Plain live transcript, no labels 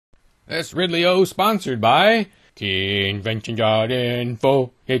This Ridley sponsored by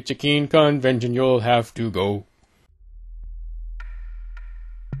Convention.info. It's a keen convention, you'll have to go.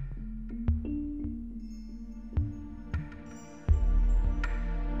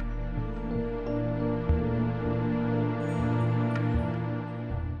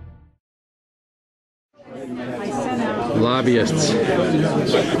 Lobbyists.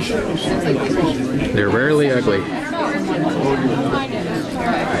 They're rarely ugly.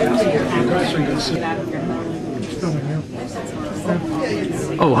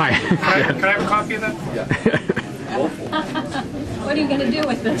 Oh, hi. Can I have a copy of that? What are you going to do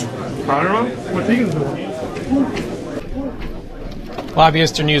with it? I don't know. What are you going to do?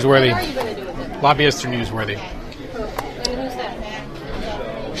 Lobbyists are newsworthy. What are you going to do with it? Lobbyists are newsworthy. And who's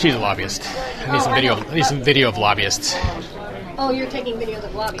that? She's a lobbyist. I need some video. I need some video of lobbyists. Oh, you're taking videos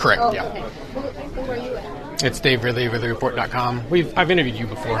of lobbyists. Correct, Oh, yeah. Okay. Who are you at? It's Dave Ridley, RidleyReport.com. I've interviewed you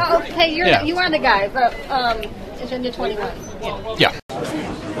before. Oh, okay, you are the guy. Agenda 21. Yeah.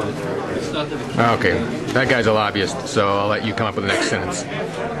 Okay, that guy's a lobbyist, so I'll let you come up with the next sentence.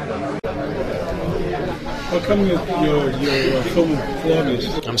 How come you're filming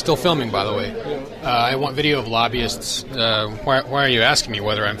lobbyists? I'm still filming, by the way. I want video of lobbyists. Why are you asking me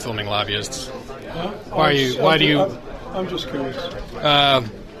whether I'm filming lobbyists? Huh? Why do you? I'm just curious.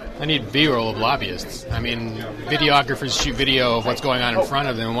 I need B-roll of lobbyists. I mean, videographers shoot video of what's going on in front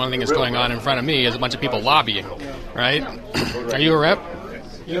of them, and one thing that's going on in front of me is a bunch of people lobbying, right? Are you a rep?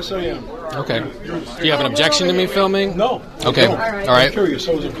 Yes, I am. Okay. Do you have an objection to me filming? No. Okay. All right. I'm curious.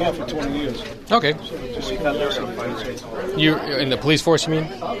 I was a cop for 20 years. Okay. So just You in the police force, you mean?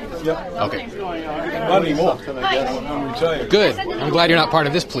 Yep. Okay. Not anymore. I'm retired. Good. I'm glad you're not part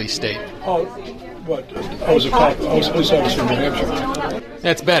of this police state. Oh, what? I was a cop. I was a police officer in New Hampshire.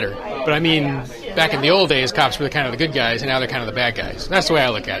 That's better. But I mean, back in the old days, cops were kind of the good guys, and now they're kind of the bad guys. That's the way I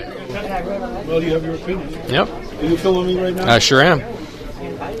look at it. Well, you have your opinion. Yep. Are you filming me right now? I sure am.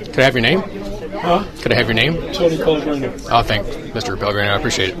 Could I have your name? Huh? Could I have your name? Tony Pellegrino. Oh, thanks, Mr. Pellegrino. I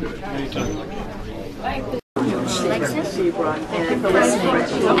appreciate it. Anytime. She likes it. Thank you for listening.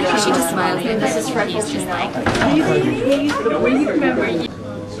 She just smiles like this is Freddie's just like.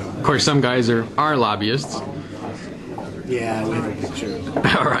 Of course, some guys are lobbyists. Yeah, we have a picture.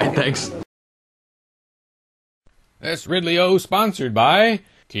 All right, thanks. This Ridley sponsored by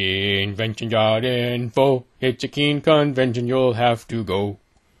Convention.info. It's a keen convention, you'll have to go.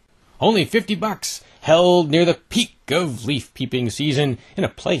 Only $50, held near the peak of leaf peeping season in a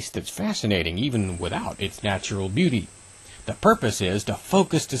place that's fascinating even without its natural beauty. The purpose is to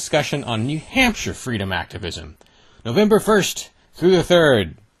focus discussion on New Hampshire freedom activism. November 1st through the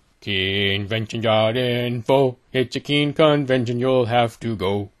 3rd. Convention.info. It's a keen convention, you'll have to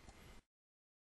go.